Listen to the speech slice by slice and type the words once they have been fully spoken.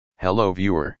Hello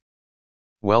viewer.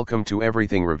 Welcome to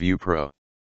Everything Review Pro.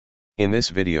 In this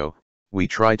video, we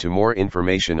try to more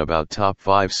information about top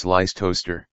 5 slice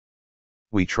toaster.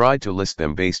 We tried to list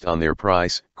them based on their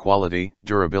price, quality,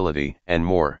 durability, and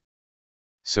more.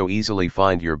 So easily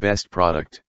find your best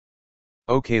product.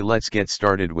 Okay, let's get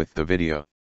started with the video.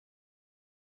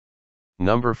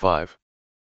 Number 5.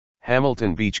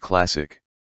 Hamilton Beach Classic.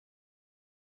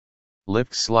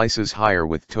 Lift slices higher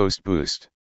with toast boost.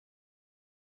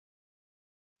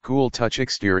 Cool touch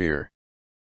exterior.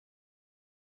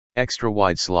 Extra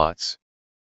wide slots.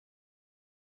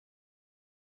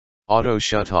 Auto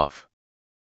shut off.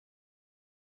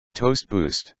 Toast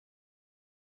boost.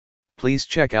 Please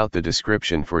check out the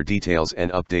description for details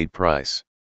and update price.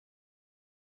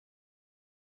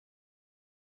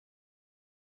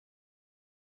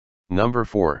 Number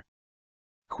 4.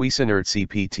 Cuisinart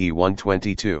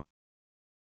CPT-122.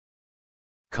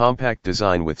 Compact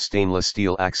design with stainless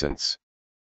steel accents.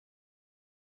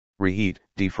 Reheat,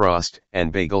 defrost,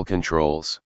 and bagel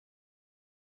controls.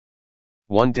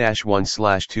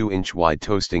 1-1/2-inch wide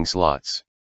toasting slots.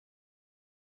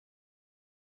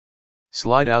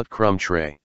 Slide out crumb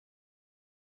tray.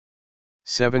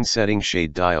 7 setting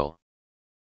shade dial.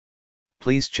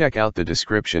 Please check out the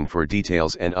description for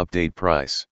details and update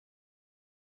price.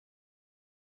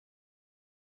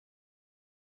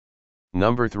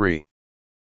 Number 3.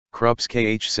 Krups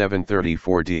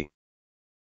KH734D.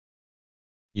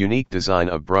 Unique design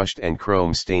of brushed and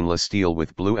chrome stainless steel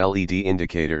with blue LED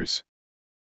indicators.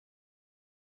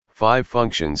 5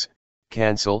 functions: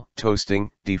 cancel,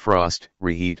 toasting, defrost,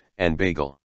 reheat, and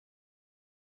bagel.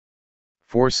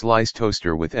 4 slice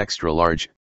toaster with extra large,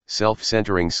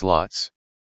 self-centering slots.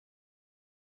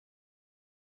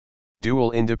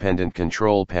 Dual independent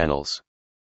control panels.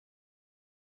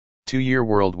 2-year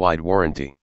worldwide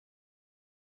warranty.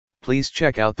 Please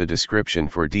check out the description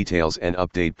for details and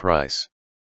update price.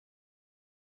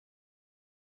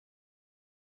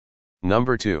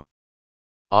 Number 2.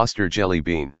 Oster Jelly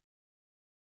Bean.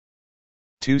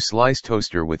 2 slice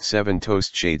toaster with 7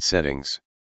 toast shade settings.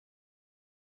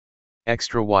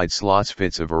 Extra wide slots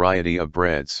fits a variety of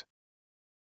breads.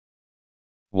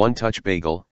 1 touch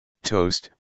bagel, toast,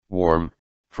 warm,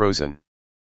 frozen.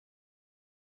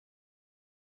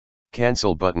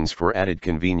 Cancel buttons for added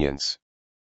convenience.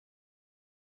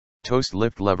 Toast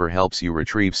lift lever helps you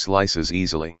retrieve slices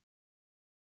easily.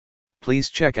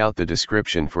 Please check out the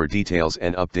description for details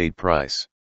and update price.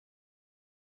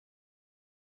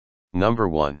 Number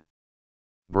 1.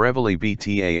 Breville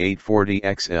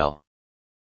BTA840XL.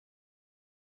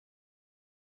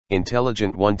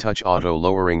 Intelligent one-touch auto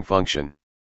lowering function.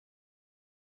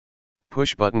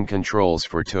 Push button controls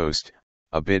for toast,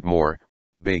 a bit more,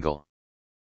 bagel.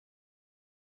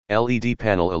 LED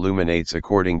panel illuminates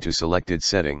according to selected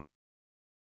setting.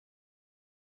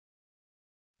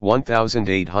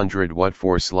 1800 watt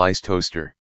 4 slice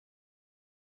toaster.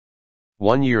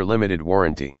 1-year limited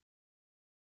warranty.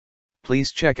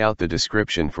 Please check out the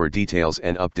description for details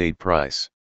and update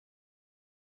price.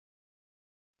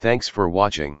 Thanks for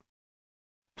watching.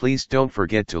 Please don't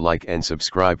forget to like and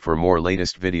subscribe for more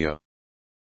latest video.